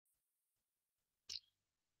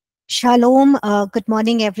Shalom. Good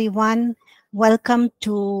morning, everyone. Welcome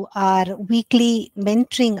to our weekly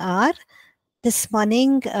mentoring hour. This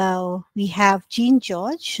morning, we have Jean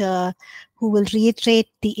George, who will reiterate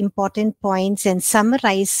the important points and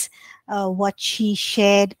summarize what she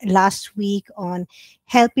shared last week on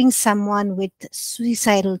helping someone with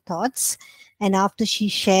suicidal thoughts. And after she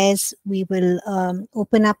shares, we will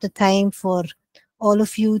open up the time for all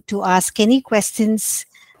of you to ask any questions,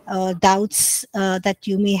 doubts that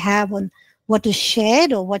you may have on what is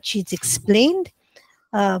shared or what she's explained.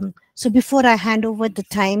 So before I hand over the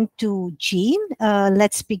time to Jean,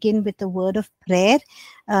 let's begin with a word of prayer.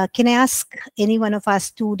 Can I ask any one of our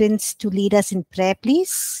students to lead us in prayer,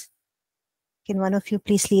 please? Can one of you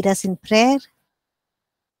please lead us in prayer?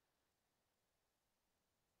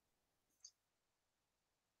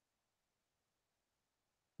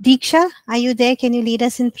 Diksha, are you there? Can you lead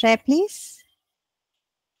us in prayer, please?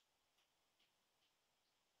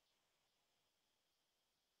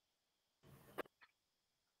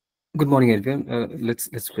 Good morning, everyone.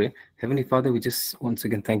 Let's pray. Heavenly Father, we just once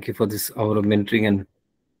again thank you for this hour of mentoring, and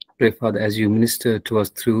pray, Father, as you minister to us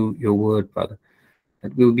through your word, Father,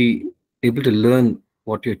 that we'll be able to learn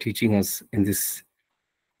what you're teaching us in this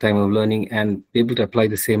time of learning and be able to apply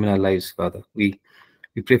the same in our lives, Father. We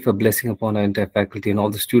pray for blessing upon our entire faculty and all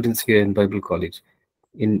the students here in Bible College.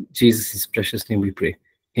 In Jesus' precious name we pray.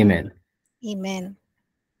 Amen. Amen.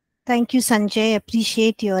 Thank you, Sanjay.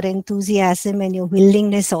 Appreciate your enthusiasm and your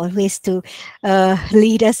willingness always to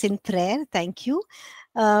lead us in prayer. Thank you.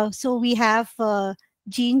 So we have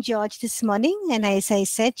Jean George this morning, and as I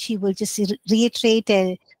said, she will just reiterate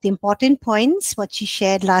the important points, what she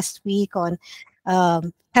shared last week on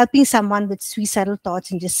helping someone with suicidal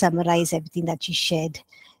thoughts, and just summarize everything that she shared.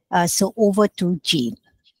 So over to Jean.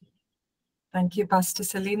 Thank you, Pastor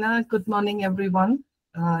Selena. Good morning, everyone.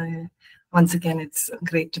 Once again, it's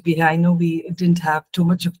great to be here. I know we didn't have too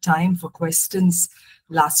much of time for questions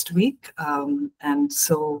last week, and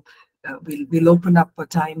so we'll open up a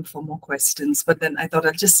time for more questions. But then I thought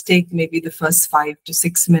I'll just take maybe the first 5 to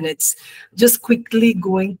 6 minutes, just quickly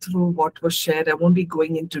going through what was shared. I won't be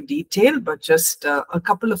going into detail, but just a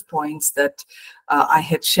couple of points that I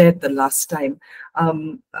had shared the last time.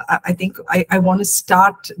 I think I want to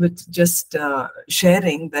start with just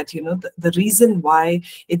sharing that, you know, the reason why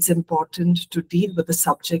it's important to deal with a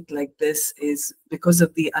subject like this is because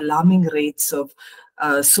of the alarming rates of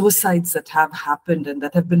suicides that have happened and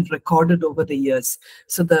that have been recorded over the years.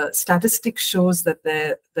 So the statistic shows that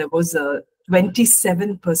there was a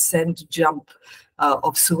 27% jump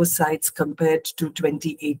of suicides compared to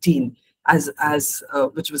 2018.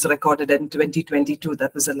 Which was recorded in 2022.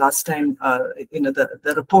 That was the last time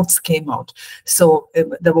the reports came out. So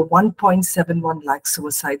there were 1.71 lakh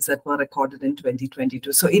suicides that were recorded in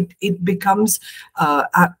 2022. So it becomes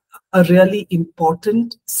a really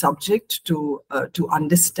important subject to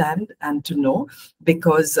understand and to know,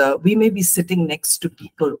 because we may be sitting next to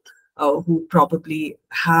people who probably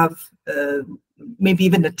have maybe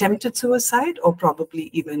even attempted suicide, or probably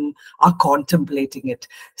even are contemplating it.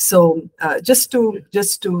 So just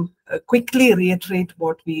to quickly reiterate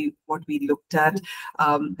what we looked at,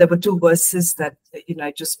 there were 2 verses that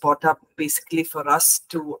I just brought up, basically for us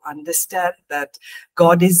to understand that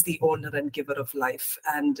God is the owner and giver of life,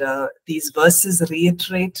 and these verses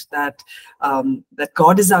reiterate that that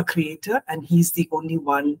God is our creator, and He's the only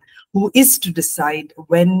one who is to decide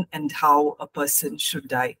when and how a person should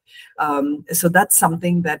die. So that's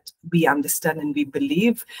something that we understand and we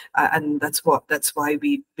believe, and that's why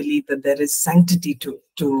we believe that there is sanctity to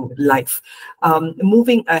life.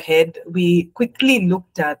 Moving ahead, we quickly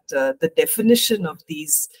looked at the definition of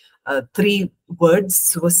these 3 words: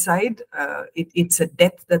 suicide. It's a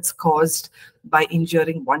death that's caused by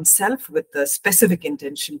injuring oneself with the specific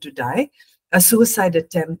intention to die. A suicide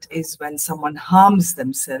attempt is when someone harms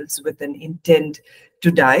themselves with an intent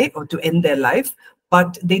to die or to end their life,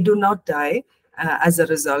 but they do not die as a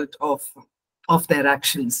result of their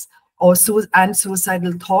actions. And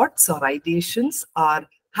suicidal thoughts or ideations are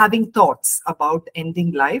having thoughts about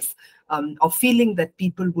ending life, or feeling that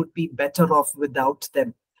people would be better off without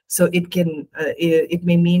them. So it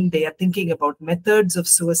may mean they are thinking about methods of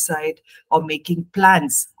suicide or making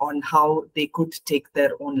plans on how they could take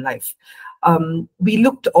their own life. We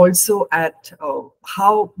looked also at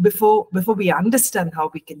how, before we understand how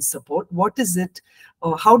we can support, what is it,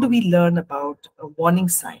 or how do we learn about warning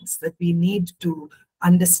signs, that we need to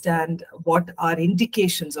understand what are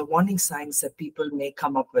indications or warning signs that people may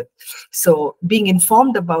come up with. So being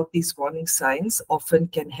informed about these warning signs often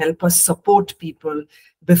can help us support people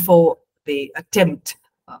before they attempt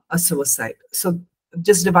a suicide. So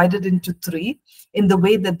just divided into three. In the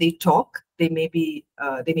way that they talk, they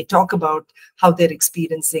may talk about how they're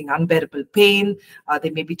experiencing unbearable pain. They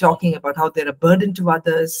may be talking about how they're a burden to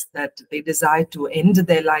others, that they desire to end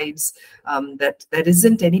their lives, that there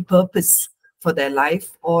isn't any purpose for their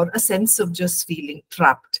life, or a sense of just feeling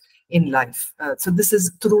trapped in life. So this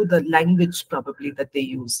is through the language probably that they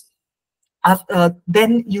use.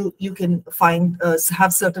 Then you can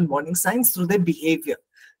have certain warning signs through their behavior.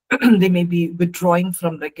 They may be withdrawing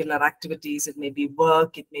from regular activities. It may be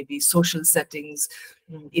work, it may be social settings,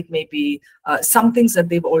 it may be some things that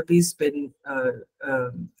they've always been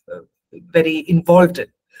very involved in.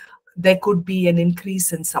 There could be an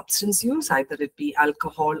increase in substance use, either it be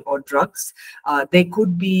alcohol or drugs. They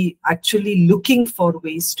could be actually looking for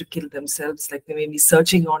ways to kill themselves, like they may be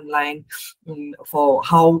searching online for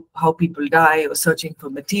how people die, or searching for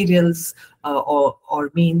materials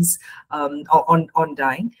or means on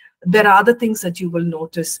dying. There are other things that you will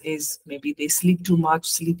notice is maybe they sleep too much,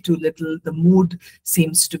 sleep too little. The mood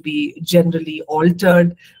seems to be generally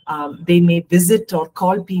altered. They may visit or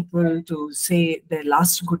call people to say their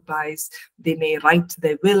last goodbyes. They may write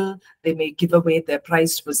their will. They may give away their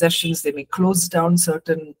prized possessions. They may close down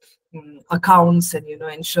certain accounts and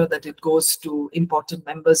ensure that it goes to important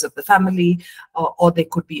members of the family, or there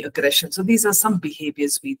could be aggression. So these are some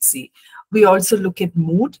behaviors we'd see. We also look at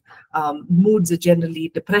mood. Moods are generally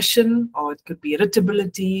depression, or it could be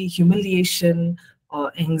irritability, humiliation,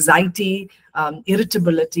 or anxiety,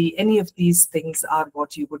 irritability. Any of these things are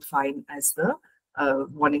what you would find as the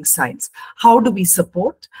warning signs. How do we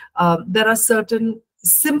support? There are certain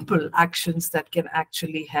simple actions that can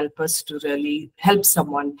actually help us to really help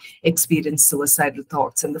someone experience suicidal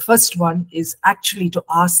thoughts. And the first one is actually to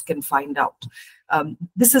ask and find out.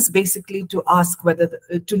 This is basically to ask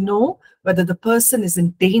to know whether the person is in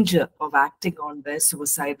danger of acting on their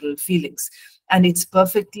suicidal feelings. And it's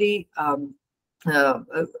perfectly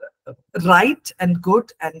right and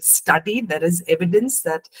good and studied. There is evidence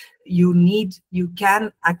that you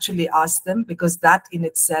can actually ask them, because that in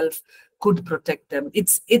itself could protect them.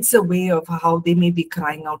 It's a way of how they may be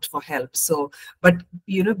crying out for help. So, but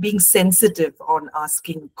being sensitive on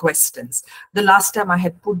asking questions. The last time I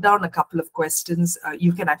had put down a couple of questions.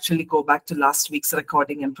 You can actually go back to last week's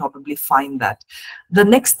recording and probably find that. The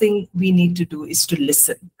next thing we need to do is to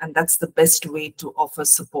listen, and that's the best way to offer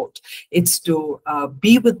support. It's to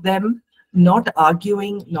be with them, not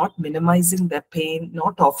arguing, not minimizing their pain,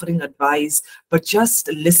 not offering advice, but just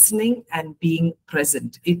listening and being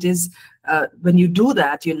present. It is when you do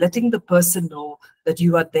that, you're letting the person know that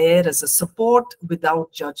you are there as a support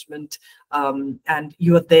without judgment, and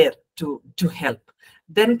you are there to help.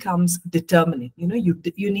 Then comes determining.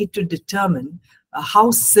 You need to determine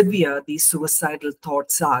how severe these suicidal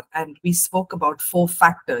thoughts are. And we spoke about 4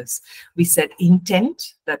 factors. We said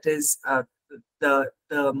intent, that is the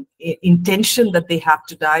intention that they have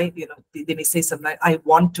to die. They may say something like, I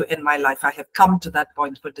want to end my life. I have come to that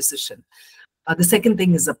point for decision. The second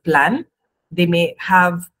thing is a plan. They may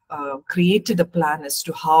have created a plan as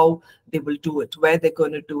to how they will do it, where they're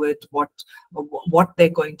going to do it, what they're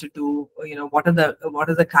going to do, what are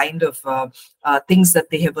the kind of things that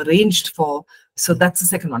they have arranged for. So that's the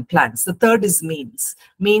second one, plans. The third is means.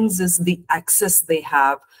 Means is the access they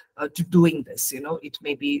have to doing this. It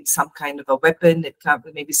may be some kind of a weapon, it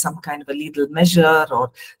may be some kind of a lethal measure,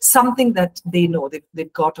 or something that they know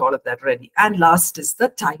they've got all of that ready. And last is the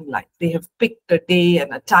timeline. They have picked a day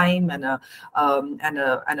and a time and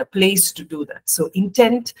a place to do that. So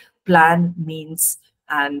intent, plan, means,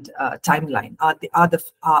 and timeline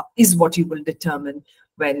is what you will determine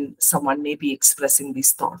when someone may be expressing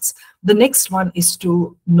these thoughts. The next one is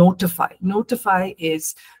to notify. Notify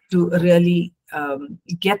is to really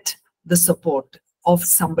get the support of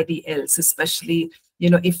somebody else, especially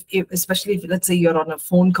especially if let's say you're on a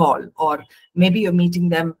phone call, or maybe you're meeting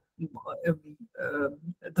them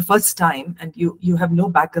the first time and you have no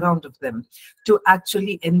background of them, to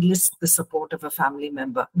actually enlist the support of a family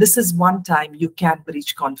member. This is one time you can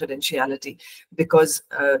breach confidentiality, because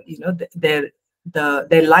their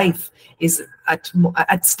life is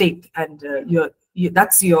at stake, and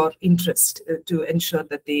that's your interest to ensure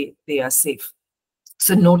that they are safe.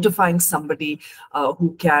 So notifying somebody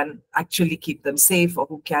who can actually keep them safe, or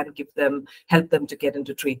who can help them to get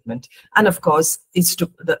into treatment. And of course,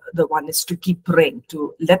 the one is to keep praying,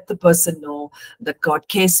 to let the person know that God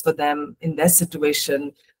cares for them in their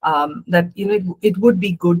situation. That it would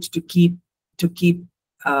be good to keep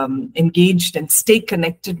engaged and stay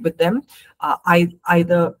connected with them,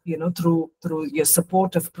 either through your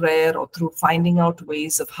support of prayer or through finding out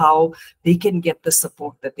ways of how they can get the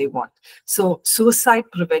support that they want. So suicide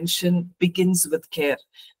prevention begins with care,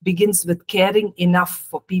 begins with caring enough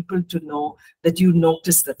for people to know that you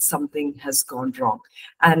notice that something has gone wrong,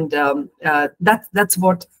 and that's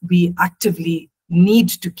what we actively need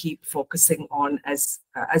to keep focusing on as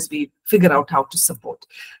we figure out how to support.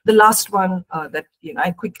 The last one that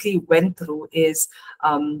I quickly went through is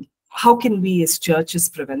how can we as churches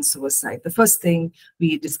prevent suicide? The first thing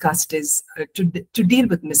we discussed is to deal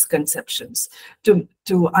with misconceptions,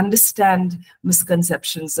 to understand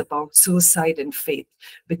misconceptions about suicide and faith,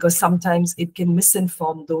 because sometimes it can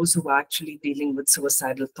misinform those who are actually dealing with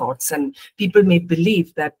suicidal thoughts. And people may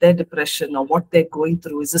believe that their depression or what they're going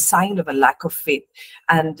through is a sign of a lack of faith.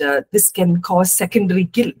 And this can cause secondary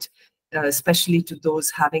guilt, especially to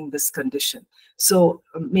those having this condition. So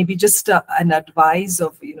maybe just an advice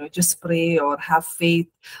of, just pray or have faith,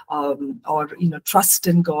 or, trust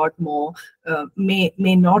in God more may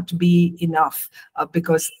not be enough,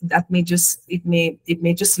 because that may just, it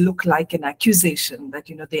may just look like an accusation that,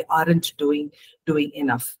 they aren't doing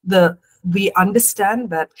enough. We understand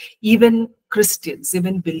that even Christians,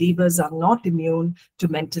 even believers, are not immune to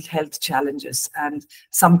mental health challenges. And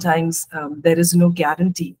sometimes there is no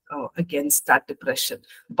guarantee against that depression,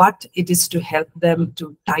 but it is to help them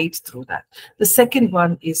to tide through that. The second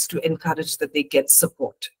one is to encourage that they get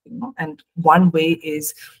support. And one way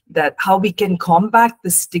is that how we can combat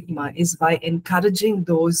the stigma is by encouraging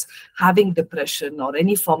those having depression or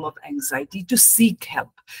any form of anxiety to seek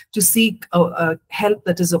help, to seek help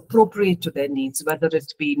that is appropriate to their needs, whether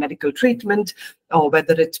it be medical treatment or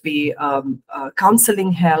whether it be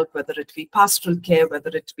counseling help, whether it be pastoral care, whether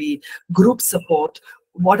it be group support,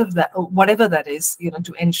 whatever that is,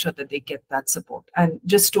 to ensure that they get that support. And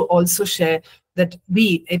just to also share that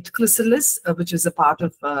we at Chrysalis, which is a part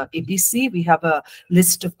of APC, we have a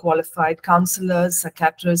list of qualified counselors,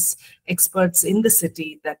 psychiatrists, experts in the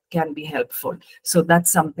city that can be helpful. So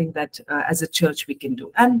that's something that as a church we can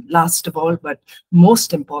do. And last of all, but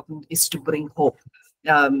most important, is to bring hope.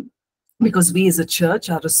 Because we as a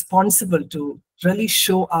church are responsible to really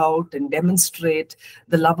show out and demonstrate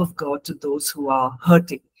the love of God to those who are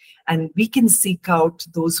hurting. And we can seek out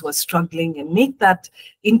those who are struggling and make that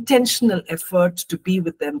intentional effort to be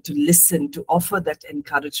with them, to listen, to offer that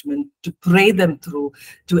encouragement, to pray them through,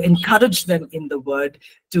 to encourage them in the word,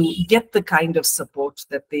 to get the kind of support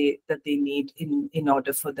that they need in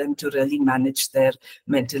order for them to really manage their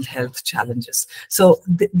mental health challenges. So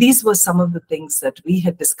these were some of the things that we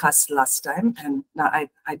had discussed last time. And now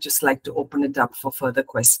I'd just like to open it up for further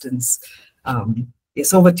questions.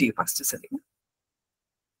 Yes, over to you, Pastor Selina.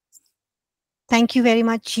 Thank you very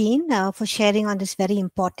much, Jean, for sharing on this very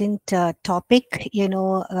important topic.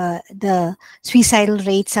 The suicidal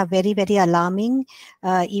rates are very, very alarming.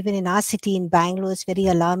 Even in our city, in Bangalore, it's very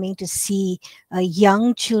alarming to see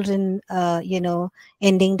young children,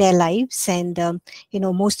 ending their lives. And,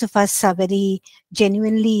 most of us are very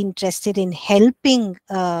genuinely interested in helping,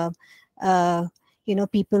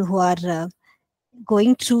 people who are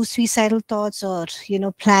going through suicidal thoughts or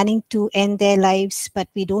planning to end their lives, but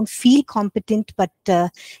we don't feel competent. But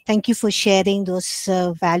thank you for sharing those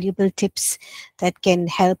valuable tips that can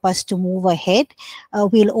help us to move ahead.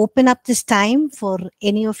 We'll open up this time for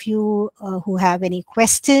any of you who have any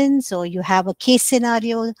questions, or you have a case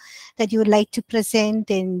scenario that you would like to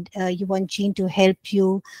present, and you want Jean to help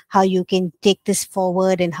you how you can take this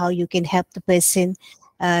forward and how you can help the person.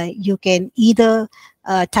 You can either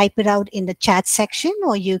type it out in the chat section,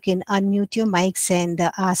 or you can unmute your mics and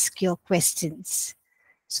ask your questions.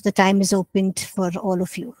 So the time is opened for all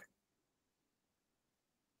of you.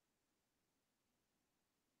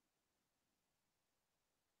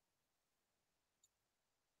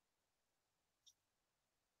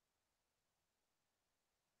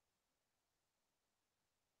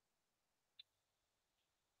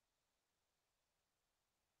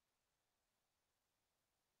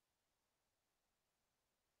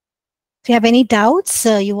 If you have any doubts,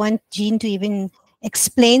 you want Jean to even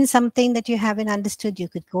explain something that you haven't understood, you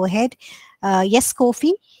could go ahead. Yes,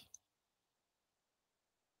 Kofi?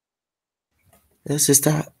 Yes,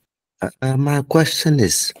 sister, my question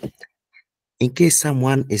is, in case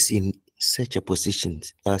someone is in such a position,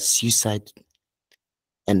 suicide,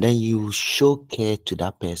 and then you show care to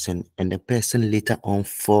that person, and the person later on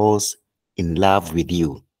falls in love with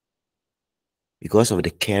you because of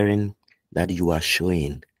the caring that you are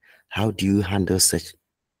showing, how do you handle such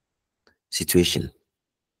situation?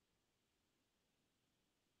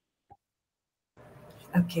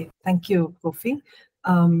 Okay, thank you, Kofi.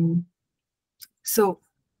 So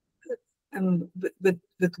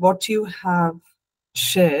with what you have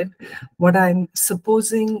shared, what I'm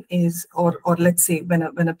supposing is, or let's say,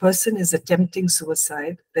 when a person is attempting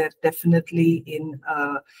suicide, they're definitely in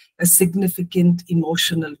a significant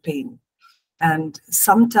emotional pain. And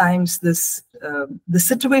sometimes this the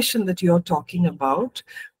situation that you're talking about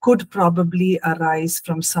could probably arise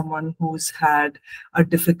from someone who's had a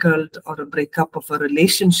difficult or a breakup of a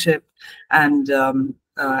relationship, and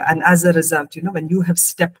as a result, when you have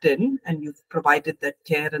stepped in and you've provided that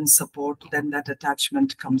care and support, then that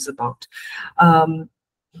attachment comes about.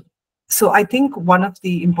 So I think one of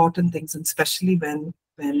the important things, and especially when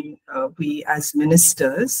we as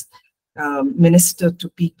ministers minister to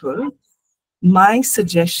people, my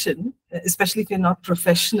suggestion, especially if you're not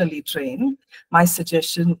professionally trained, my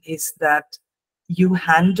suggestion is that you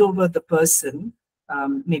hand over the person,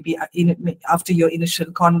 maybe after your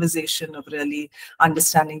initial conversation of really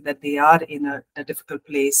understanding that they are in a difficult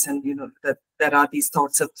place, and that there are these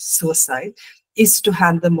thoughts of suicide, is to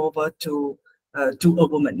hand them over to a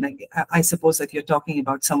woman. Like, I suppose that you're talking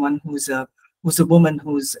about someone who's a woman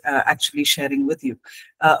who's actually sharing with you.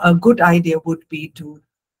 A good idea would be to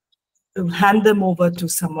hand them over to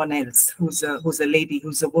someone else who's a lady,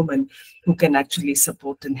 who's a woman, who can actually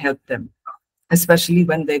support and help them, especially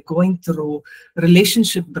when they're going through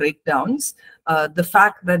relationship breakdowns. The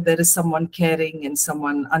fact that there is someone caring and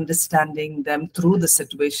someone understanding them through the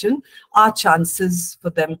situation are chances for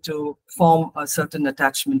them to form a certain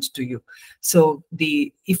attachment to you. So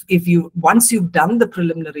if you, once you've done the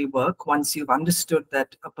preliminary work, once you've understood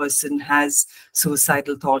that a person has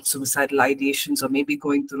suicidal thoughts, suicidal ideations, or maybe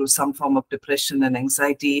going through some form of depression and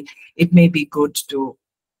anxiety, it may be good to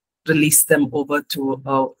release them over to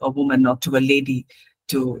a woman or to a lady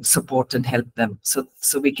to support and help them, so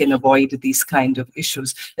we can avoid these kind of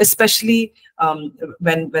issues, especially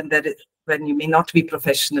when you may not be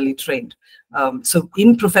professionally trained. So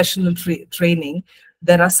in professional training,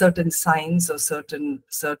 there are certain signs or certain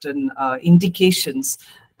indications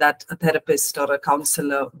that a therapist or a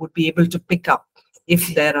counselor would be able to pick up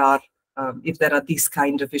if there are these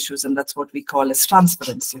kind of issues, and that's what we call as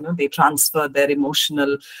transference. They transfer their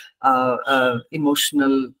emotional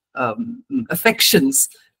affections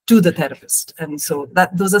to the therapist, and so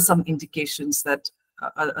those are some indications that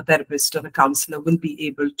a therapist or a counselor will be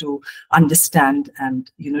able to understand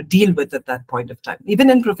and deal with at that point of time. Even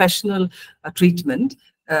in professional treatment,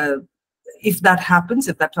 if that happens,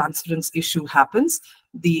 if that transference issue happens,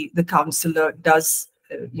 the counselor does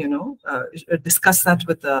discuss that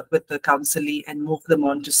with the counselee and move them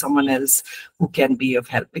on to someone else who can be of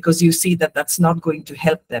help, because you see that that's not going to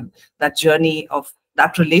help them. That journey of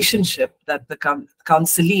that relationship that the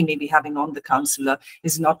counselee may be having on the counselor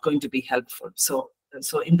is not going to be helpful. So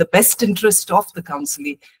in the best interest of the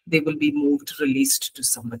counselee, they will be released to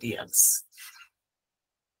somebody else.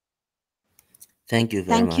 Thank you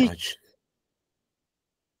very much.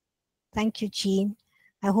 Thank you, Jean.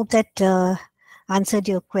 I hope that answered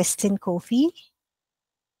your question, Kofi.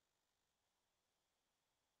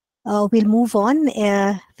 We'll move on.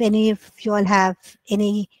 If any of you all have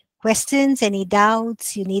any questions, any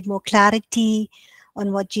doubts, you need more clarity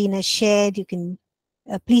on what Jean has shared, you can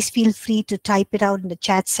please feel free to type it out in the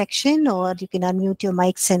chat section, or you can unmute your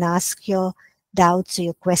mics and ask your doubts or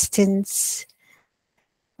your questions,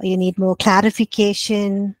 or you need more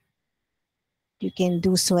clarification, you can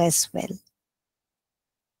do so as well.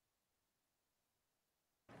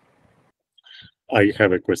 I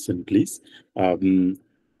have a question, please.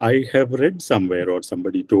 I have read somewhere, or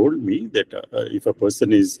somebody told me, that if a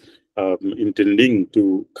person is intending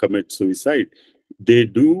to commit suicide, they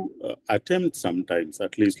do attempt sometimes,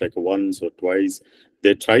 at least like once or twice,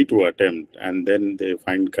 they try to attempt and then they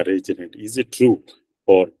find courage in it. Is it true?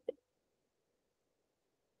 Or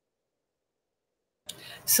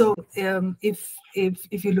so if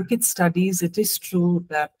you look at studies, it is true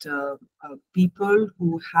that people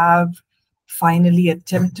who have finally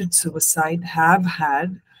attempted suicide have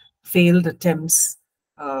had failed attempts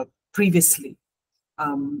previously.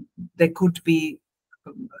 There could be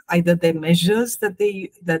either their measures that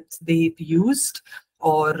they've used,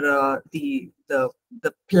 or the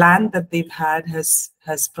plan that they've had has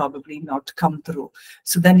probably not come through.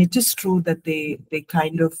 So then it is true that they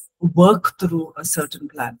kind of work through a certain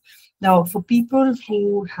plan. Now, for people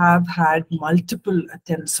who have had multiple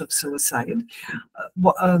attempts of suicide,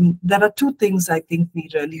 there are two things I think we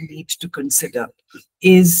really need to consider.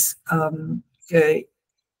 Is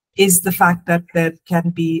the fact that there can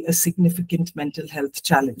be a significant mental health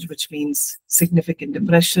challenge, which means significant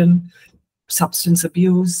depression, substance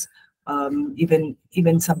abuse,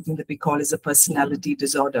 even something that we call as a personality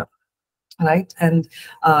disorder, right? And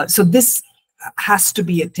so this has to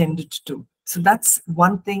be attended to. So that's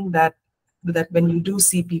one thing that when you do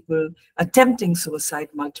see people attempting suicide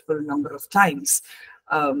multiple number of times,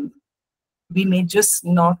 we may just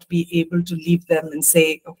not be able to leave them and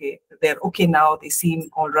say, okay, they're okay now, they seem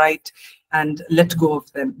all right, and let go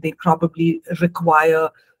of them. They probably require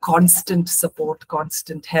constant support,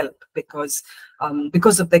 constant help, because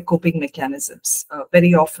of their coping mechanisms.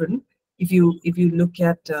 Very often, if you look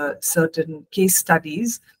at certain case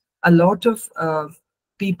studies, a lot of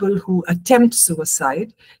people who attempt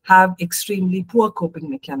suicide have extremely poor coping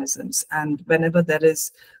mechanisms, and whenever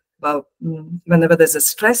there's a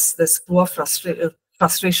stress, there's poor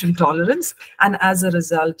frustration tolerance, and as a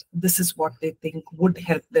result, this is what they think would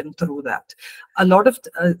help them through that. A lot of,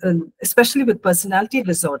 especially with personality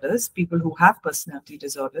disorders, people who have personality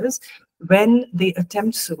disorders, when they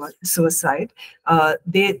attempt suicide,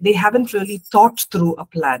 they haven't really thought through a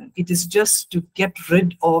plan. It is just to get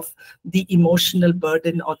rid of the emotional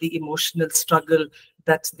burden or the emotional struggle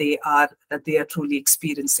that they are truly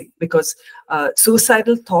experiencing, because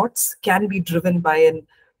suicidal thoughts can be driven by a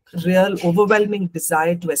real overwhelming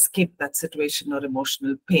desire to escape that situation or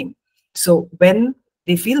emotional pain. So when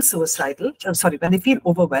they feel when they feel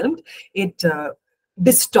overwhelmed, it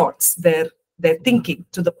distorts their thinking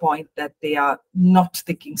to the point that they are not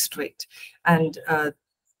thinking straight. And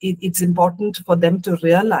it's important for them to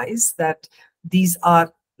realize that these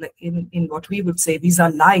are, like in what we would say, these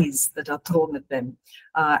are lies that are thrown at them,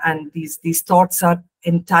 and these thoughts are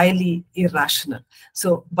entirely irrational.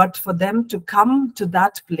 So, but for them to come to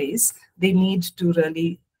that place, they need to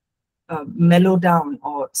really mellow down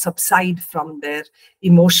or subside from their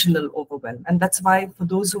emotional overwhelm. And that's why for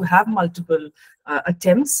those who have multiple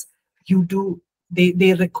attempts,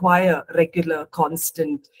 they require regular,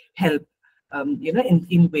 constant help,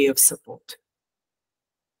 in way of support.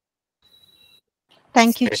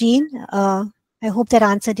 Thank you, Jean. I hope that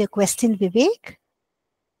answered your question, Vivek.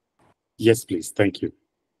 Yes, please. Thank you.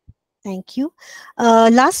 Thank you.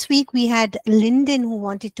 Last week, we had Lyndon who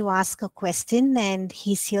wanted to ask a question, and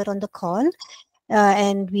he's here on the call.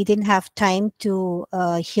 And we didn't have time to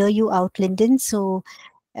hear you out, Lyndon. So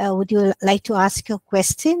would you like to ask your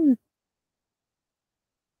question?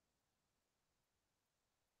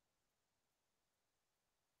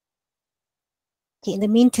 Okay, in the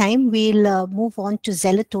meantime, we'll move on to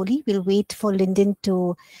Zelatoli. We'll wait for Lyndon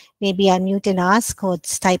to maybe unmute and ask, or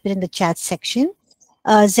just type it in the chat section.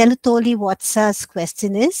 Zelatoli Watsa's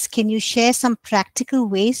question is, can you share some practical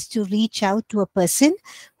ways to reach out to a person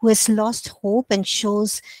who has lost hope and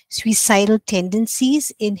shows suicidal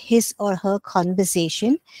tendencies in his or her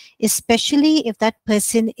conversation, especially if that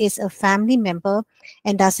person is a family member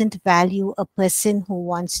and doesn't value a person who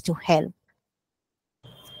wants to help?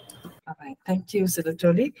 All right, thank you,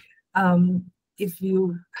 Zelatoli. If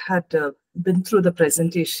you had been through the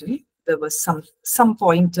presentation, there was some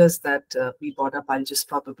pointers that we brought up. I'll just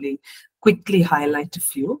probably quickly highlight a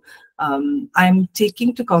few. I'm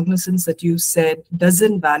taking to cognizance that you said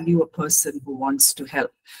doesn't value a person who wants to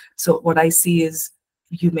help. So what I see is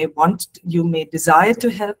you may desire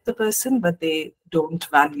to help the person, but they don't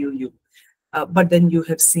value you. But then you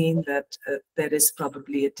have seen that there is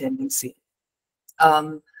probably a tendency.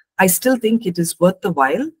 I still think it is worth the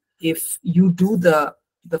while if you do the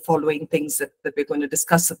following things that we're going to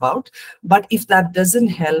discuss about. But if that doesn't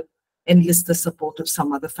help, enlist the support of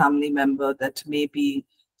some other family member that may be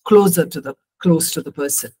close to the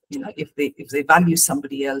person. If they value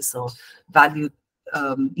somebody else or value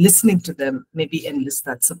listening to them, maybe enlist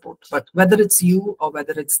that support. But whether it's you or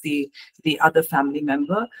whether it's the other family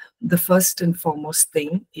member, the first and foremost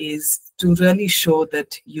thing is to really show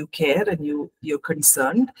that you care and you're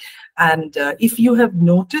concerned. And if you have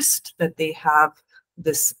noticed that they have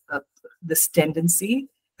this tendency,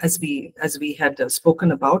 as we had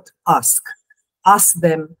spoken about, ask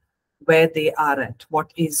them where they are at,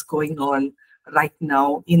 what is going on right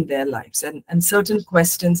now in their lives, and certain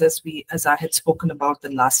questions, as I had spoken about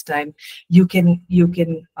the last time, you can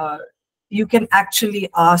actually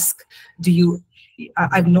ask.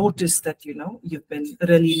 I've noticed that you've been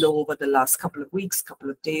really low over the last couple of weeks, couple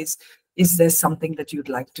of days. Is there something that you'd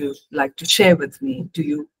like to share with me?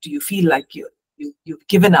 Do you feel like you've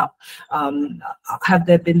given up? Have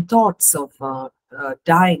there been thoughts of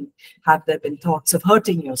dying? Have there been thoughts of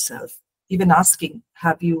hurting yourself? Even asking,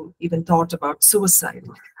 have you even thought about suicide?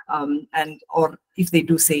 Or if they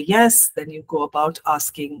do say yes, then you go about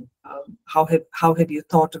asking, how have you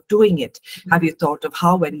thought of doing it? Have you thought of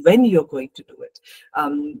how and when you're going to do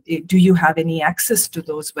it? Do you have any access to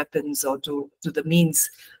those weapons or to the means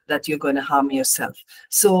that you're going to harm yourself.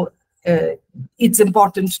 So it's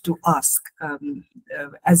important to ask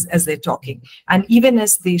as they're talking. And even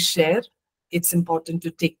as they share, it's important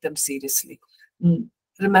to take them seriously.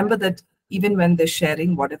 Remember that even when they're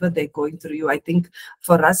sharing whatever they're going through, I think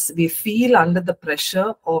for us, we feel under the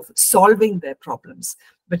pressure of solving their problems,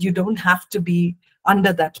 but you don't have to be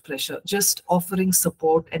under that pressure. Just offering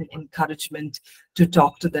support and encouragement to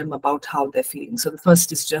talk to them about how they're feeling. So the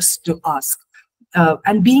first is just to ask,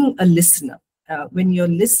 and being a listener. When you're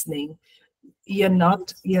listening, you're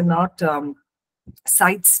not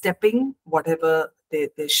sidestepping whatever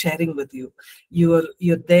they're sharing with you.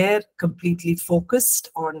 You're there completely focused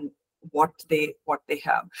on what they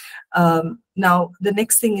have. Now the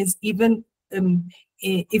next thing is, even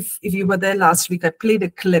if you were there last week, I played a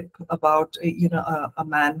clip about a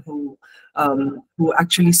man who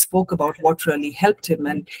actually spoke about what really helped him.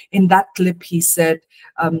 And in that clip, he said,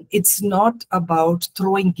 it's not about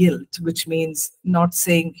throwing guilt, which means not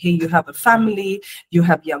saying, hey, you have a family, you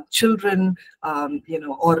have young children,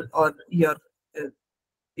 or you're,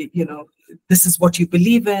 this is what you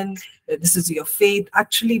believe in, this is your faith.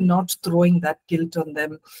 Actually not throwing that guilt on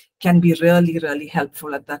them can be really, really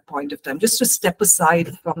helpful at that point of time. Just to step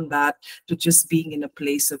aside from that to just being in a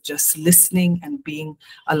place of just listening and being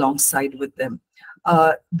alongside with them.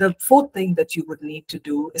 The fourth thing that you would need to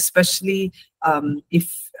do, especially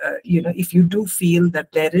if you do feel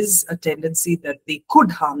that there is a tendency that they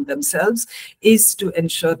could harm themselves, is to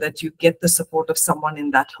ensure that you get the support of someone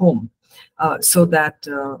in that home. So that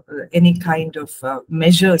any kind of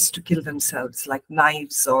measures to kill themselves, like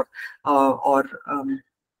knives or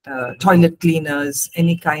toilet cleaners,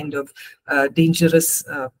 any kind of dangerous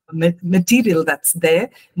material that's there,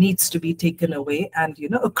 needs to be taken away, and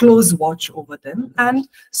a close watch over them and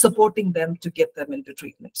supporting them to get them into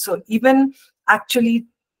treatment. So even actually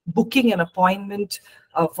booking an appointment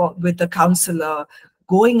with a counselor,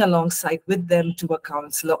 going alongside with them to a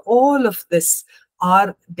counselor, all of this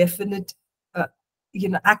are definite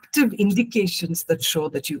active indications that show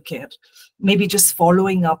that you care. Maybe just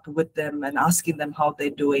following up with them and asking them how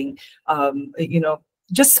they're doing,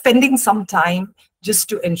 just spending some time just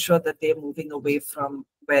to ensure that they're moving away from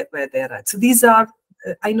where they're at. So these are,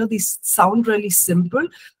 I know these sound really simple,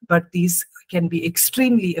 but these can be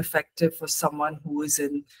extremely effective for someone who is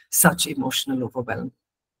in such emotional overwhelm.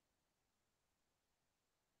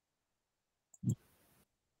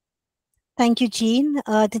 Thank you, Jean.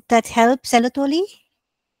 Did that help, Salatoli?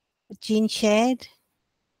 Jean shared?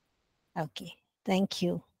 Okay, thank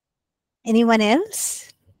you. Anyone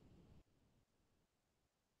else?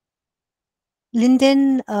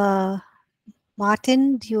 Lyndon,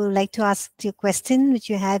 Martin, do you like to ask your question which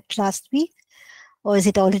you had last week? Or is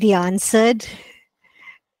it already answered?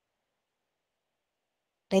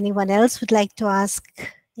 Anyone else would like to ask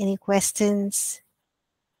any questions?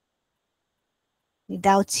 Any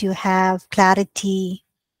doubts you have, clarity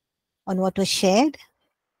on what was shared?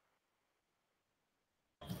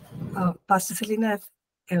 Pastor Selena,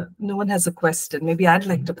 if no one has a question, maybe I'd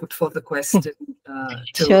like to put forth a question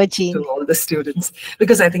Sure, Jean. to all the students,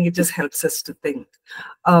 because I think it just helps us to think.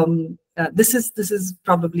 This is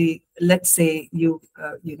probably, let's say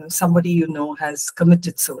somebody has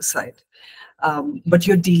committed suicide, but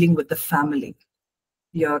you're dealing with the family.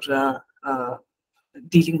 You're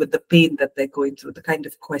dealing with the pain that they're going through, the kind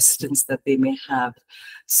of questions that they may have.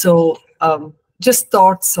 So just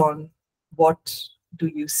thoughts on what do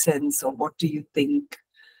you sense, or what do you think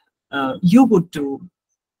you would do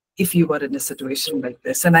if you were in a situation like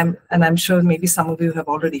this? And I'm sure maybe some of you have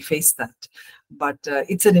already faced that, but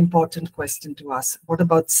it's an important question to ask. What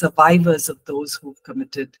about survivors of those who've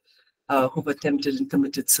attempted and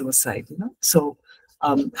committed suicide? So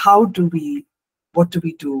what do we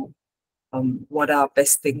do? What are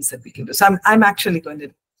best things that we can do? So I'm actually going to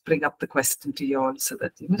bring up the question to you all, so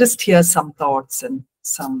that you can just hear some thoughts and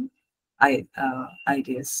some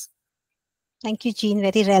ideas. Thank you, Jean.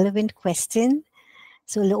 Very relevant question.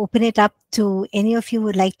 So we'll open it up to any of you who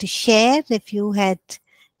would like to share. If you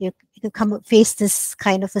face this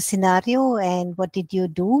kind of a scenario, and what did you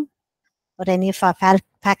do? Or any of our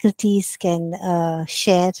faculties can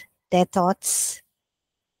share their thoughts.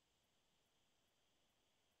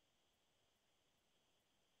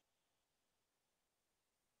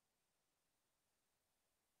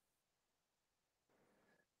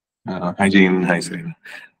 Hi, Jean. Hi, Serena.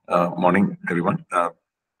 Morning, everyone.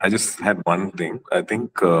 I just had one thing. I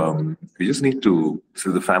think we just need to,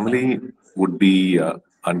 so the family would be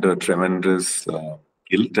under tremendous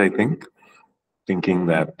guilt, I think, thinking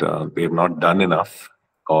that they've not done enough,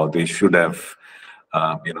 or they should have,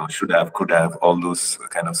 could have, all those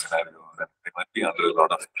kind of scenarios. and they might be under a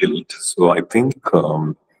lot of guilt. So I think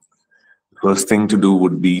first thing to do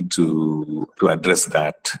would be to address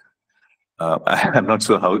that. I'm not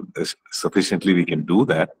sure how sufficiently we can do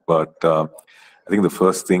that, but I think the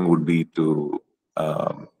first thing would be to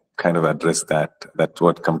kind of address that. That's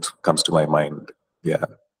what comes to my mind. Yeah.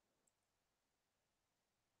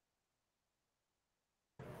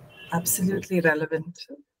 Absolutely relevant,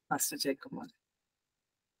 Pastor Jaykumar.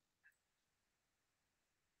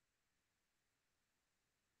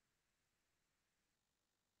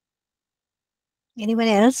 Anyone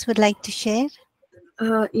else would like to share?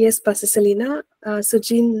 Yes, Pastor Selena. So,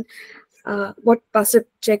 Jean, what Pastor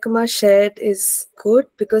Jaykumar shared is good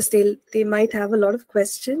because they might have a lot of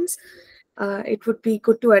questions. It would be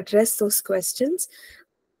good to address those questions.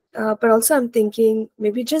 But also, I'm thinking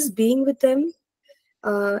maybe just being with them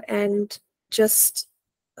and just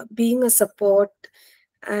being a support,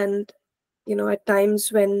 and at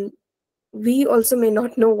times when we also may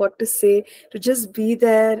not know what to say, to just be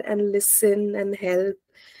there and listen and help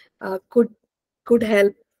could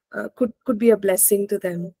help, could be a blessing to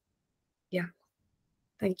them. Yeah.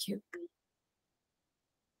 Thank you.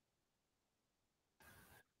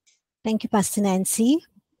 Thank you, Pastor Nancy.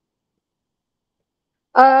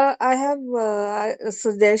 I have a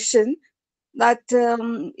suggestion that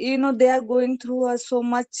they are going through so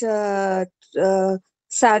much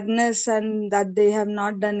sadness, and that they have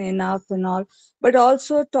not done enough and all. But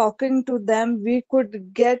also talking to them, we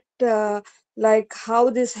could get like how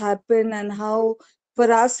this happened, and how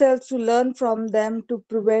for ourselves to learn from them to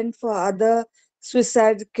prevent for other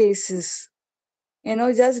suicide cases.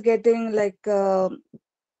 Just getting like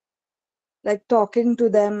talking to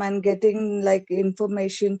them and getting like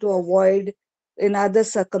information to avoid in other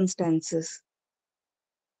circumstances.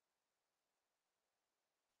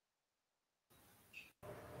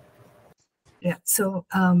 Yeah, so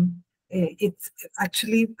it's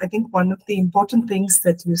actually, I think one of the important things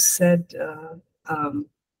that you said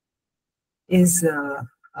is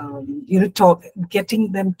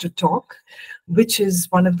getting them to talk, which is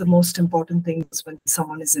one of the most important things when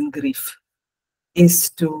someone is in grief,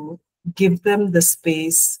 is to give them the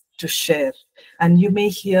space to share. And you may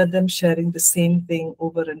hear them sharing the same thing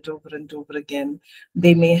over and over and over again.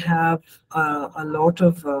 They may have a lot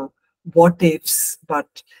of what ifs,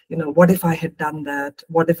 but what if I had done that?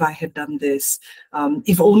 What if I had done this?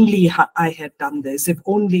 If only I had done this, if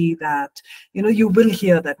only that. You will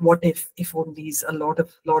hear that what if onlys a lot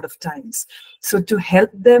of times. So to help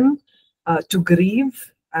them to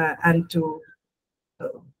grieve and to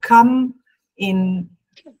come in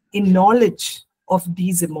knowledge of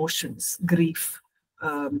these emotions, grief,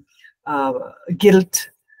 guilt,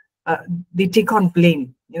 they take on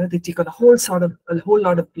blame. They take on a whole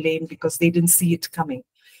lot of blame because they didn't see it coming.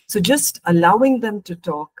 So just allowing them to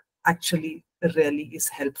talk actually really is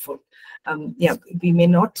helpful. We may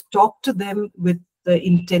not talk to them with the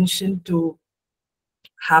intention to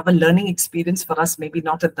have a learning experience. For us, maybe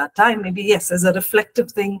not at that time. Maybe yes, as a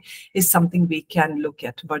reflective thing is something we can look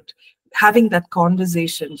at. But having that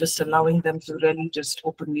conversation, just allowing them to really just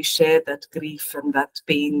openly share that grief and that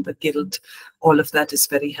pain, the guilt, all of that is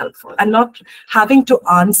very helpful. And not having to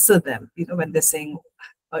answer them, when they're saying,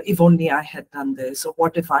 if only I had done this, or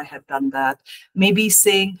what if I had done that. Maybe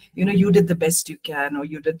saying, you did the best you can, or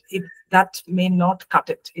you did it. That may not cut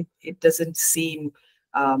it. It doesn't seem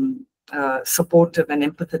supportive and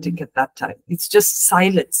empathetic at that time. It's just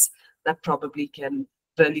silence that probably can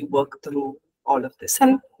really work through all of this.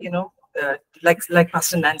 And like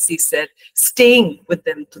Pastor Nancy said, staying with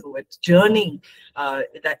them through it, journeying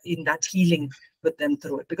in that healing with them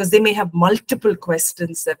through it, because they may have multiple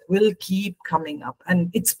questions that will keep coming up, and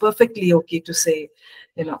it's perfectly okay to say,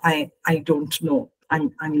 I don't know.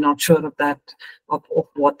 I'm not sure of that, of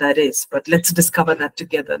what that is, but let's discover that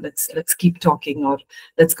together. Let's keep talking, or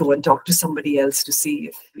let's go and talk to somebody else to see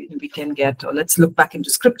if we can get, or let's look back into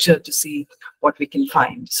scripture to see what we can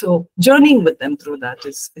find. So journeying with them through that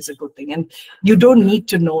is a good thing. And you don't need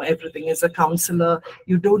to know everything as a counselor.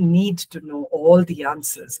 You don't need to know all the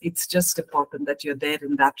answers. It's just important that you're there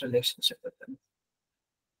in that relationship with them.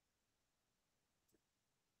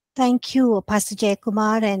 Thank you, Pastor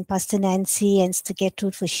Jaykumar and Pastor Nancy and Sister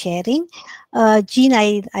Gertrude for sharing. Jean,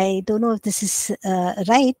 I don't know if this is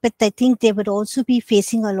right, but I think they would also be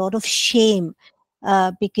facing a lot of shame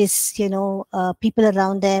because, people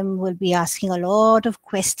around them will be asking a lot of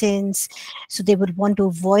questions. So they would want to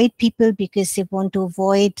avoid people because they want to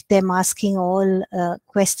avoid them asking all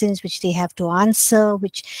questions which they have to answer,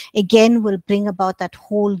 which again will bring about that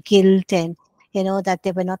whole guilt and that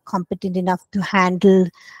they were not competent enough to handle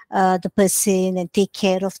the person and take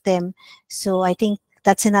care of them. So I think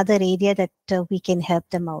that's another area that we can help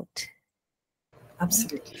them out.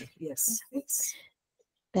 Absolutely. Yes. Yes.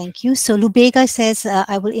 Thank you. So Lubega says,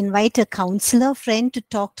 I will invite a counselor friend to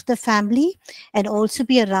talk to the family and also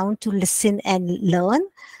be around to listen and learn.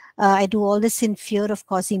 I do all this in fear of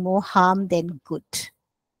causing more harm than good.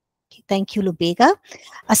 Okay, thank you, Lubega.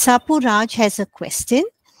 Asapu Raj has a question.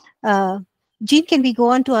 Jean, can we go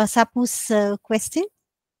on to Asapu's question?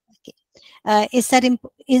 Okay.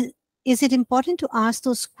 Is it important to ask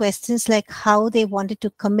those questions like how they wanted to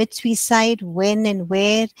commit suicide, when and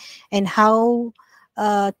where, and how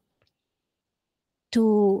will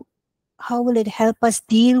it help us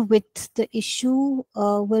deal with the issue?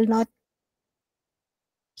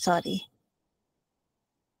 Sorry.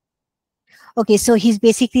 Okay, so he's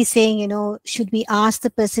basically saying, should we ask the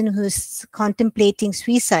person who's contemplating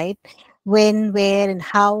suicide when, where, and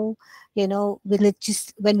how? Will it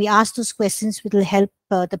just, when we ask those questions, will it help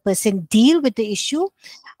the person deal with the issue?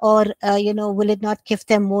 Or, will it not give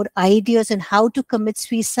them more ideas on how to commit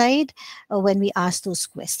suicide when we ask those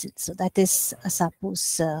questions? So that is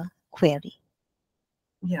Asapu's query.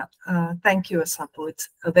 Yeah, thank you, Asapu. It's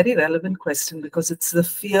a very relevant question because it's the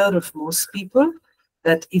fear of most people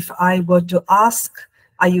that if I were to ask,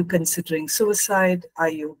 are you considering suicide?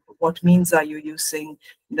 What means are you using?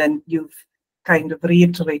 Then you've kind of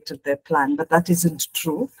reiterated their plan, but that isn't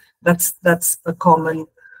true. That's a common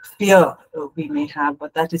fear we may have,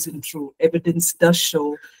 but that isn't true. Evidence does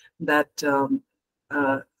show that,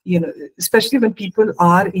 especially when people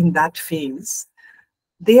are in that phase,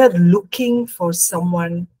 they are looking for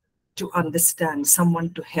someone to understand,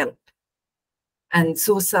 someone to help. And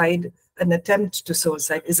suicide, an attempt to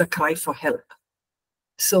suicide, is a cry for help.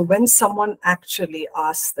 So when someone actually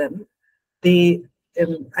asks them,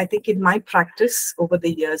 I think in my practice over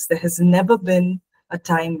the years, there has never been a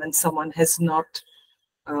time when someone has not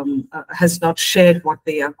shared what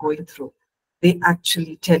they are going through. They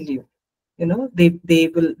actually tell you,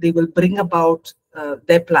 they will bring about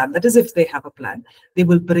their plan. That is, if they have a plan, they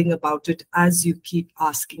will bring about it as you keep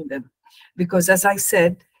asking them. Because as I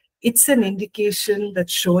said, it's an indication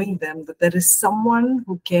that's showing them that there is someone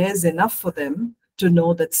who cares enough for them to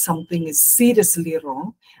know that something is seriously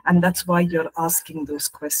wrong. And that's why you're asking those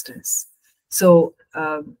questions. So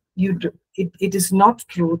it is not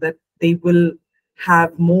true that they will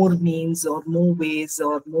have more means or more ways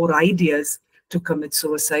or more ideas to commit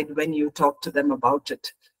suicide when you talk to them about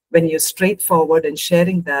it. When you're straightforward and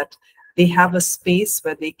sharing that, they have a space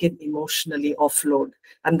where they can emotionally offload.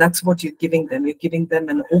 And that's what you're giving them. You're giving them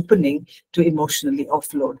an opening to emotionally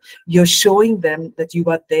offload. You're showing them that you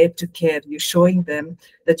are there to care. You're showing them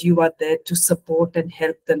that you are there to support and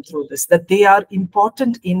help them through this, that they are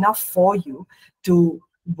important enough for you to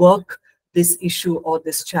work this issue or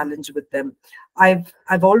this challenge with them.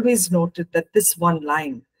 I've always noted that this one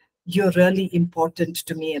line, you're really important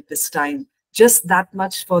to me at this time, just that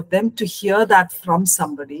much, for them to hear that from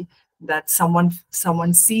somebody, that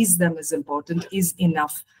someone sees them as important, is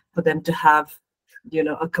enough for them to have,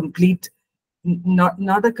 a complete,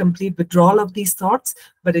 not a complete withdrawal of these thoughts,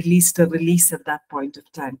 but at least a release at that point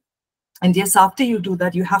of time. And yes, after you do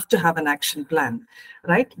that, you have to have an action plan,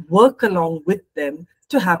 right? Work along with them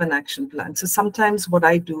to have an action plan. So sometimes what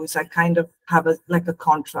I do is I kind of have a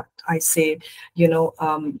contract. I say,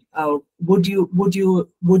 would you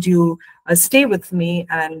stay with me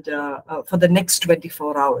and for the next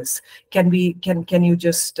 24 hours? Can you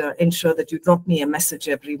just ensure that you drop me a message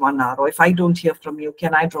every 1 hour? Or if I don't hear from you,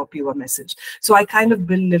 can I drop you a message? So I kind of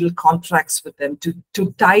build little contracts with them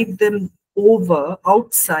to tide them over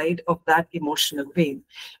outside of that emotional pain,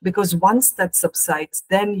 because once that subsides,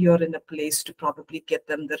 then you're in a place to probably get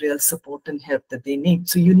them the real support and help that they need.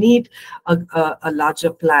 So you need a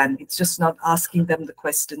larger plan. It's just not asking them the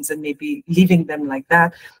questions and maybe leaving them like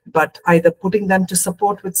that, but either putting them to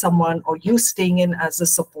support with someone, or you staying in as a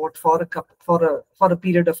support for a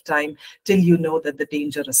period of time till you know that the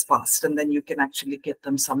danger is past, and then you can actually get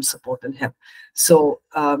them some support and help. So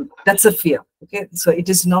that's a fear. Okay, so it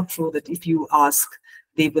is not true that if you ask,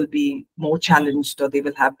 they will be more challenged or they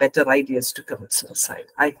will have better ideas to commit suicide.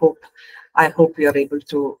 I hope you are able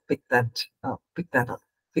to pick that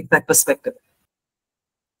perspective.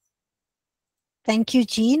 Thank you,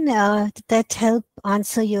 Jean. Did that help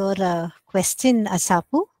answer your question,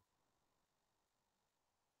 Asapu?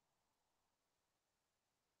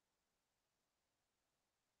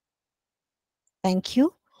 Thank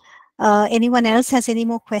you. Anyone else has any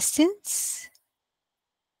more questions?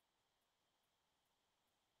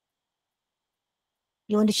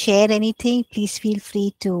 You want to share anything? Please feel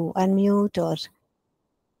free to unmute or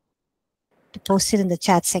to post it in the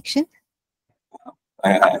chat section.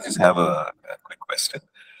 I just have a quick question.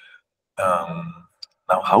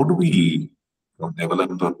 Now, how do we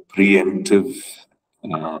develop a preemptive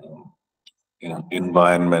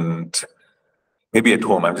environment? Maybe at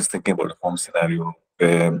home. I'm just thinking about a home scenario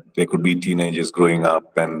where there could be teenagers growing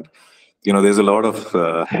up, and there's a lot of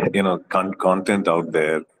content out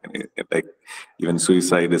there. Like even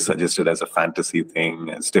suicide is suggested as a fantasy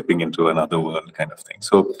thing, stepping into another world kind of thing.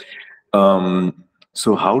 So,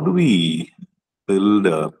 so how do we build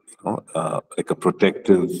like a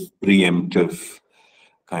protective, preemptive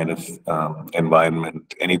kind of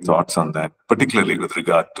environment? Any thoughts on that, particularly with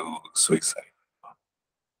regard to suicide?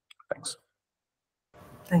 Thanks.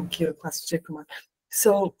 Thank you, Pastor Kumar.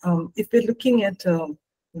 So if we're looking at,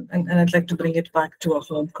 and I'd like to bring it back to a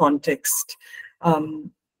home context, and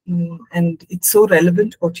it's so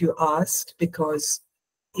relevant what you asked, because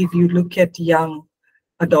if you look at young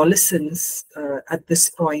adolescents at this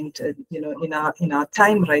point, in our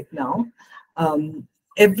time right now,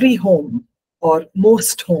 every home, or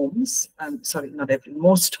most homes, not every,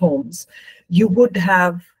 most homes, you would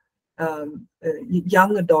have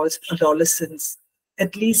young adolescents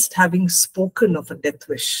at least having spoken of a death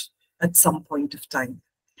wish at some point of time.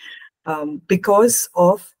 Because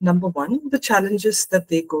of, number one, the challenges that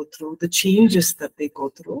they go through, the changes that they go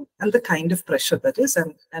through, and the kind of pressure that is,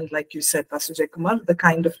 and like you said, Pastor Jayakumar, the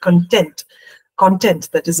kind of content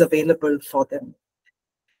that is available for them.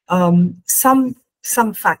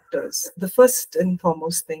 Some factors. The first and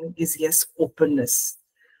foremost thing is, yes, openness.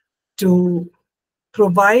 To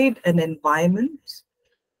provide an environment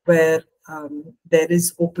where there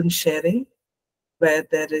is open sharing, where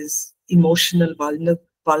there is emotional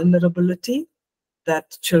vulnerability,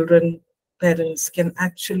 that parents can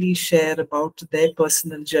actually share about their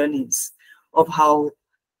personal journeys of how,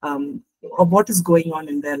 of what is going on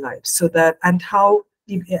in their lives. So that, and how,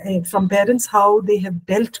 from parents, how they have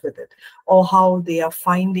dealt with it, or how they are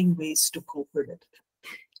finding ways to cope with it.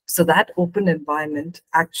 So that open environment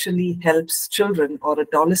actually helps children or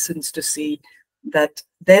adolescents to see that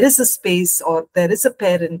there is a space, or there is a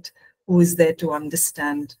parent who is there to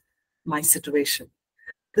understand my situation.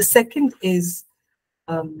 The second is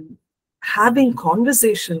having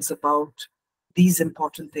conversations about these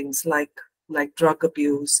important things like drug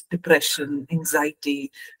abuse, depression,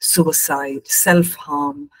 anxiety, suicide,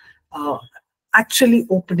 self-harm, actually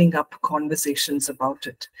opening up conversations about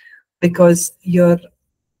it, because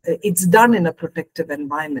it's done in a protective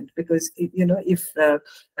environment. Because if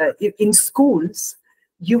in schools,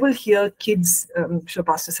 you will hear kids, I'm sure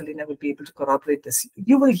Pastor Selena will be able to corroborate this,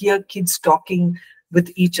 you will hear kids talking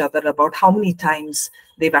with each other about how many times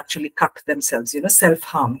they've actually cut themselves,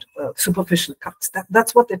 self-harmed, superficial cuts.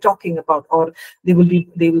 That's what they're talking about. Or they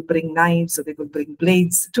will bring knives, or they will bring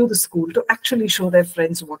blades to the school to actually show their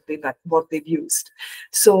friends what they've used.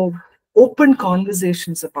 So open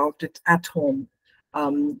conversations about it at home,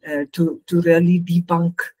 to really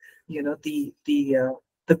debunk,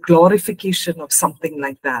 the glorification of something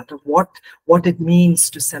like that, of what it means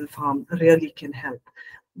to self-harm, really can help.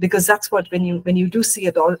 Because that's what, when you do see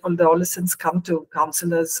adolescents come to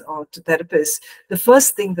counselors or to therapists, the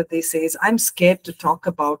first thing that they say is, I'm scared to talk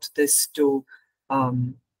about this to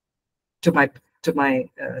my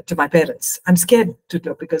parents. I'm scared to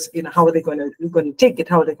do, because how are they going to take it?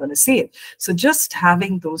 How are they going to see it? So just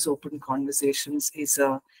having those open conversations is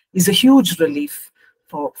a huge relief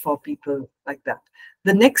for people like that.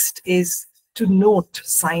 The next is to note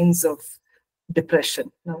signs of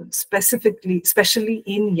depression. Now, especially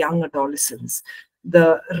in young adolescents,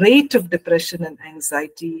 the rate of depression and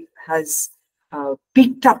anxiety has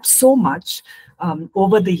peaked up so much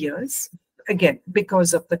over the years, again,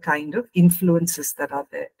 because of the kind of influences that are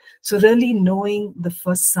there. So really knowing the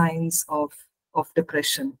first signs of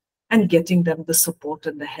depression and getting them the support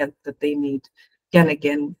and the help that they need can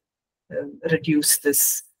again reduce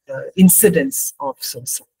this incidence of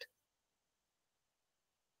suicide.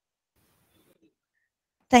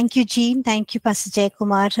 Thank you, Jean. Thank you, Pastor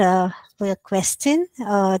Jayakumar, for your question.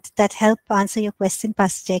 Did that help answer your question,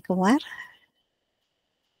 Pastor Jayakumar?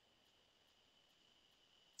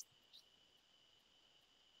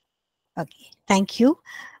 Okay, thank you.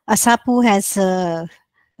 Asapu has a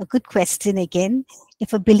good question again.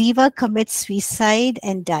 If a believer commits suicide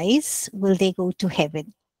and dies, will they go to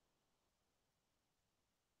heaven?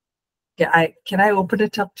 Yeah, can I open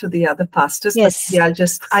it up to the other pastors? Yes. But yeah,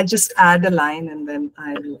 I'll just add a line, and then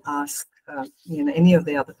I will ask any of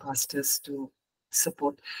the other pastors to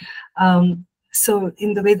support. So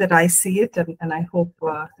in the way that I see it, and I hope,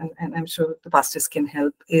 and I'm sure the pastors can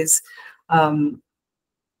help, is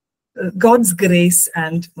God's grace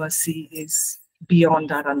and mercy is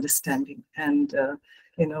beyond our understanding, and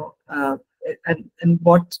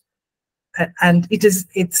and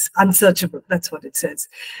it's unsearchable. That's what it says.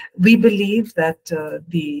 We believe that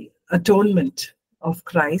the atonement of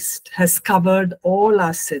Christ has covered all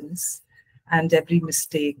our sins and every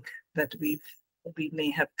mistake that we may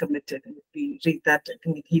have committed. And we read that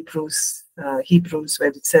in Hebrews, where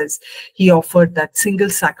it says he offered that single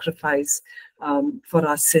sacrifice for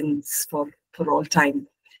our sins for all time.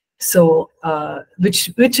 So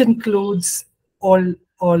which includes all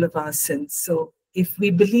of our sins. So if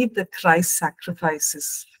we believe that Christ's sacrifice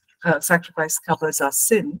covers our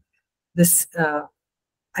sin, this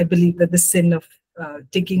I believe that the sin of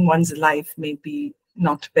taking one's life may be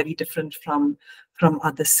not very different from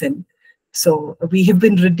other sin. So we have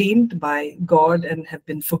been redeemed by God and have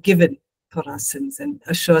been forgiven for our sins, and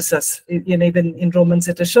assures us, even in Romans,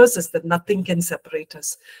 it assures us that nothing can separate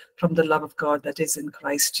us from the love of God that is in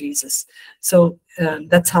Christ Jesus. So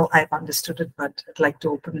that's how I've understood it, but I'd like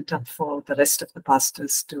to open it up for the rest of the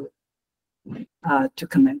pastors to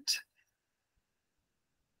comment.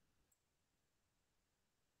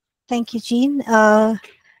 Thank you, Jean.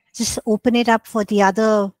 Just open it up for the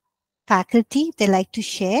other faculty if they like to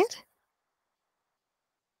share.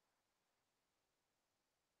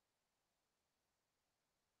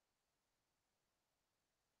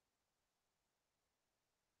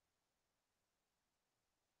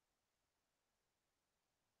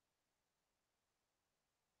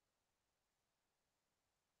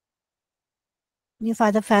 Any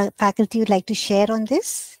other faculty would like to share on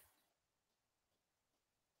this?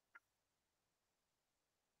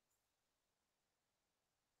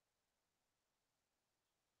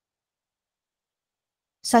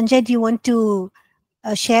 Sanjay, do you want to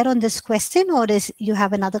share on this question, or you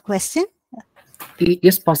have another question?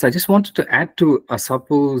 Yes, Pastor. I just wanted to add to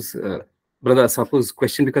Brother Asapo's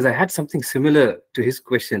question, because I had something similar to his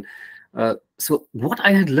question. So what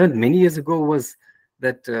I had learned many years ago was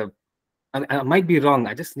that, I might be wrong,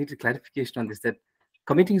 I just need a clarification on this, that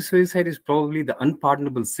committing suicide is probably the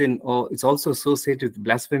unpardonable sin, or it's also associated with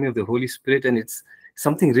blasphemy of the Holy Spirit, and it's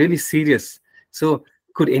something really serious. So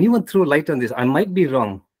could anyone throw light on this? I might be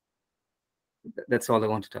wrong. That's all I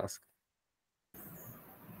wanted to ask.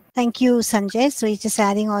 Thank you, Sanjay. So he's just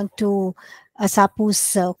adding on to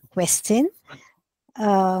Asapu's question.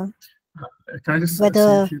 Can I just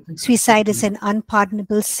whether suicide is an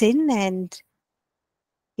unpardonable sin, and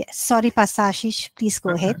yes, sorry, Pastor Ashish, please go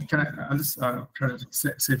ahead. I'll just try to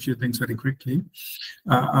say a few things very quickly.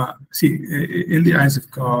 See, in the eyes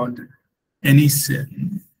of God, any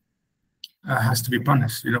sin has to be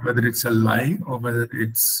punished, whether it's a lie or whether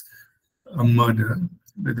it's a murder,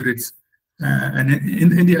 whether it's, and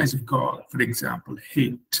in the eyes of God, for example,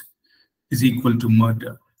 hate is equal to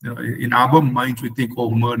murder. In our minds, we think, oh,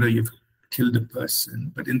 murder, you've killed a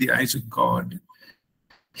person. But in the eyes of God,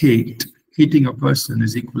 hating a person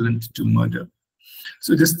is equivalent to murder.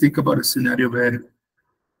 So just think about a scenario where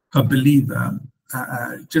a believer,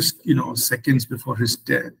 just seconds before his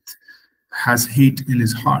death, has hate in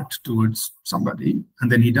his heart towards somebody, and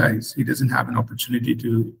then he dies. He doesn't have an opportunity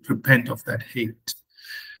to repent of that hate.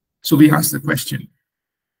 So we ask the question,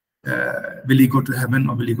 will he go to heaven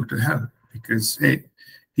or will he go to hell? Because, hey,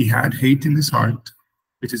 he had hate in his heart,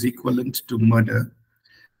 which is equivalent to murder.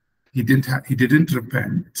 He didn't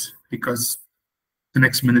repent, because the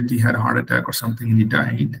next minute he had a heart attack or something and he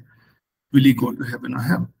died. Will he go to heaven or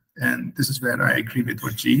hell? And this is where I agree with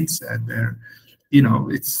what Jean said, where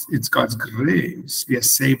it's God's grace. We are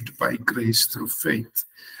saved by grace through faith.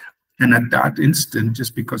 And at that instant,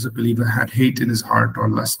 just because a believer had hate in his heart or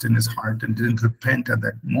lust in his heart and didn't repent at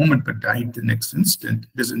that moment but died the next instant,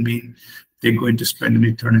 doesn't mean they're going to spend an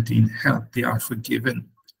eternity in hell. They are forgiven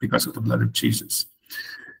because of the blood of Jesus.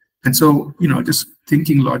 And so, just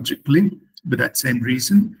thinking logically, with that same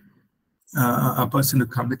reason, a person who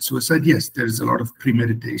commits suicide, yes, there's a lot of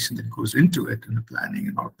premeditation that goes into it, and the planning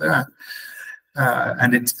and all of that.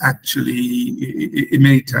 And it's actually,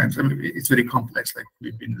 many times, it's very complex, like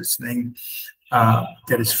we've been listening.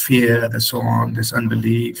 There is fear, there's so on, there's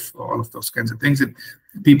unbelief, all of those kinds of things. And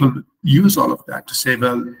people use all of that to say,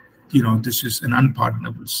 well, this is an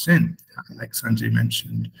unpardonable sin, like Sanjay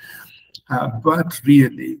mentioned. But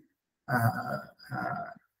really,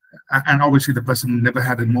 and obviously the person never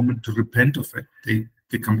had a moment to repent of it.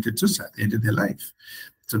 They committed suicide, they ended their life.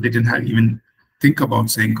 So they didn't even think about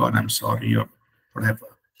saying, God, I'm sorry, or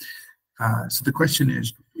whatever. So the question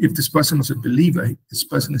is, if this person was a believer, this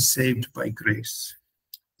person is saved by grace.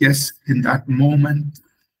 Yes, in that moment,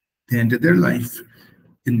 they ended their life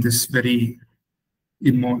in this very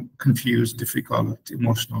confused, difficult,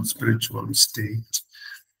 emotional, spiritual state.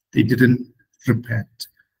 They didn't repent.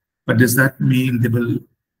 But does that mean they will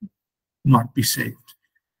not be saved?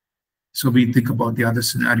 So we think about the other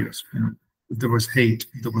scenarios. If there was hate,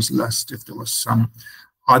 if there was lust, if there was some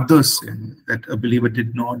other sin that a believer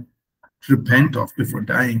did not repent of before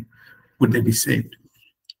dying, would they be saved?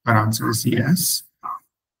 Our answer is yes.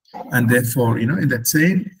 And therefore, in that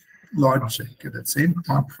same logic, in that same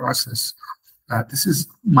thought process, this is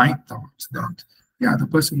my thought that, yeah, the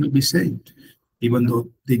person will be saved, even though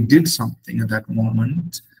they did something at that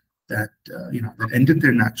moment that, that ended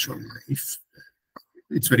their natural life.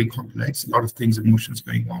 It's very complex, a lot of things, emotions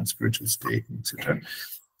going on, spiritual state, etc.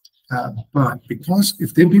 But because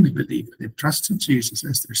if they've been a believer, they've trusted Jesus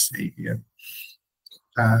as their Savior,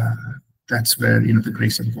 that's where the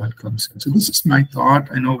grace of God comes in. So this is my thought.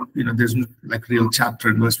 I know there's no like real chapter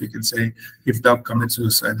and verse we can say, if thou commit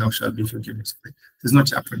suicide, thou shalt be forgiven. There's no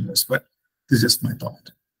chapter and verse, but this is just my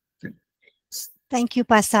thought. Okay. Thank you,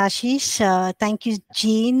 Pastor Ashish. Thank you,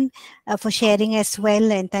 Jean, for sharing as well.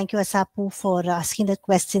 And thank you, Asapu, for asking the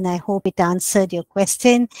question. I hope it answered your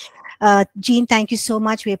question. Jean, thank you so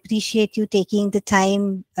much. We appreciate you taking the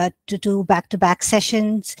time to do back-to-back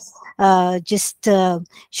sessions. Just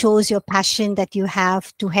shows your passion that you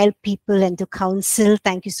have to help people and to counsel.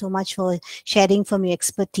 Thank you so much for sharing from your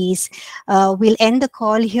expertise. We'll end the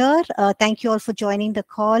call here. Thank you all for joining the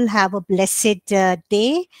call. Have a blessed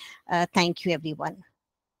day. Thank you, everyone.